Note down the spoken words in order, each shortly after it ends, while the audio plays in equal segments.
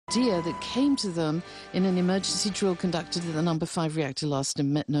idea that came to them in an emergency drill conducted at the number 5 reactor last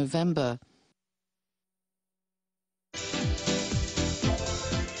in November.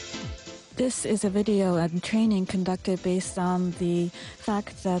 This is a video and training conducted based on the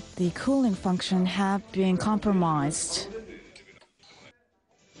fact that the cooling function had been compromised.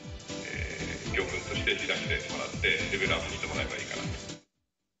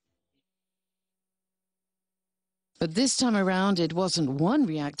 But this time around, it wasn't one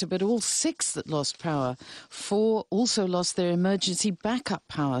reactor, but all 6 that lost power. 4 also lost their emergency backup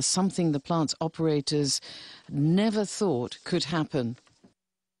power, something the plant's operators never thought could happen.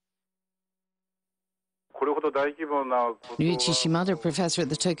 Ryuichi Shimada, professor at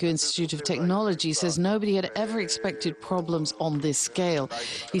the Tokyo Institute of Technology, says nobody had ever expected problems on this scale.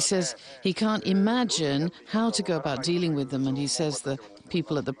 He says he can't imagine how to go about dealing with them, and he says the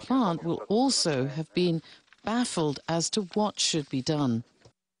people at the plant will also have been baffled as to what should be done.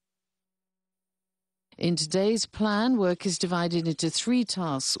 In today's plan, work is divided into 3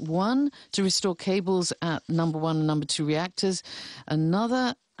 tasks. 1, to restore cables at number 1 and number 2 reactors.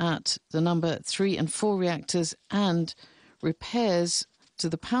 Another at the number 3 and 4 reactors, and repairs to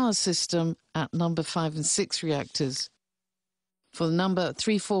the power system at number 5 and 6 reactors. For the number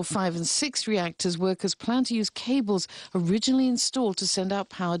 3, 4, 5 and 6 reactors, workers plan to use cables originally installed to send out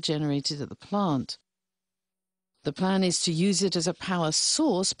power generated at the plant. The plan is to use it as a power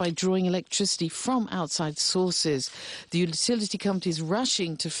source by drawing electricity from outside sources. The utility company is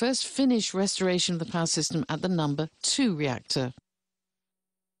rushing to first finish restoration of the power system at the number 2 reactor.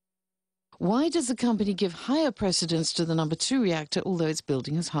 Why does the company give higher precedence to the number 2 reactor, although its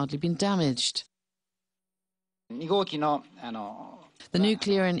building has hardly been damaged? The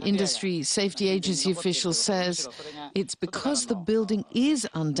Nuclear and Industry Safety Agency official says it's because the building is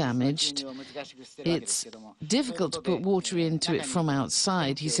undamaged. It's difficult to put water into it from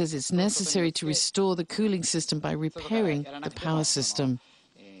outside. He says it's necessary to restore the cooling system by repairing the power system.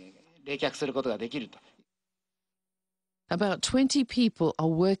 About 20 people are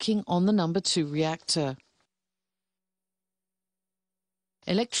working on the number 2 reactor.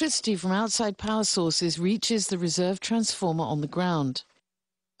 Electricity from outside power sources reaches the reserve transformer on the ground.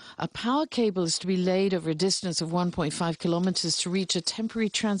 A power cable is to be laid over a distance of 1.5 kilometers to reach a temporary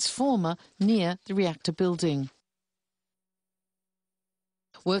transformer near the reactor building.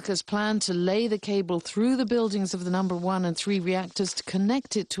 Workers plan to lay the cable through the buildings of the number 1 and 3 reactors to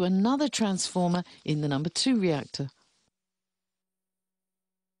connect it to another transformer in the number 2 reactor.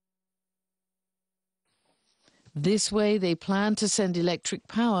 This way, they plan to send electric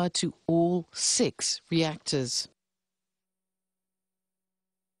power to all 6 reactors.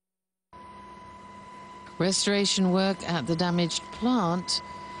 Restoration work at the damaged plant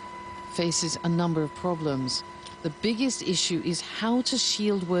faces a number of problems. The biggest issue is how to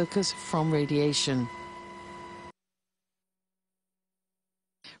shield workers from radiation.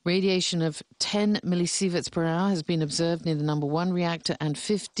 Radiation of 10 millisieverts per hour has been observed near the number 1 reactor and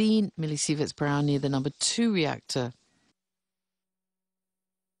 15 millisieverts per hour near the number 2 reactor.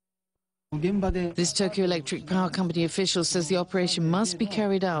 This Tokyo Electric Power Company official says the operation must be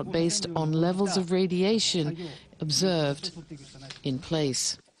carried out based on levels of radiation observed in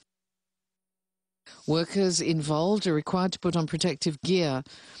place. Workers involved are required to put on protective gear.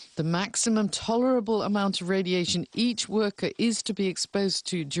 The maximum tolerable amount of radiation each worker is to be exposed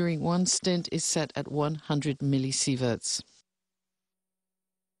to during one stint is set at 100 millisieverts.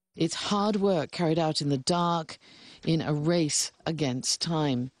 It's hard work carried out in the dark, in a race against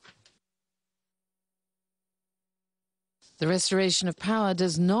time. The restoration of power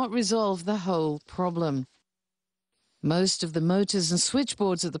does not resolve the whole problem. Most of the motors and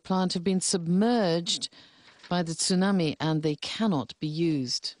switchboards at the plant have been submerged by the tsunami and they cannot be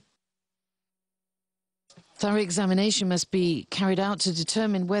used. Thorough examination must be carried out to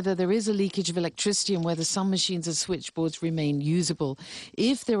determine whether there is a leakage of electricity and whether some machines and switchboards remain usable.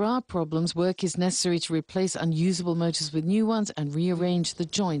 If there are problems, work is necessary to replace unusable motors with new ones and rearrange the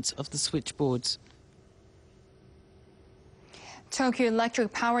joints of the switchboards. Tokyo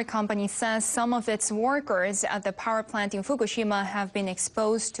Electric Power Company says some of its workers at the power plant in Fukushima have been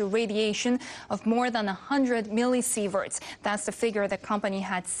exposed to radiation of more than 100 millisieverts. That's the figure the company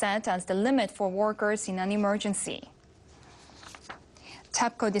had set as the limit for workers in an emergency.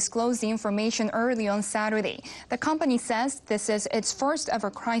 TEPCO disclosed the information early on Saturday. The company says this is its first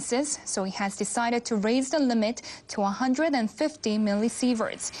ever crisis, so it has decided to raise the limit to 150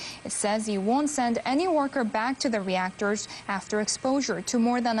 millisieverts. It says it won't send any worker back to the reactors after exposure to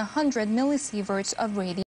more than 100 millisieverts of radiation.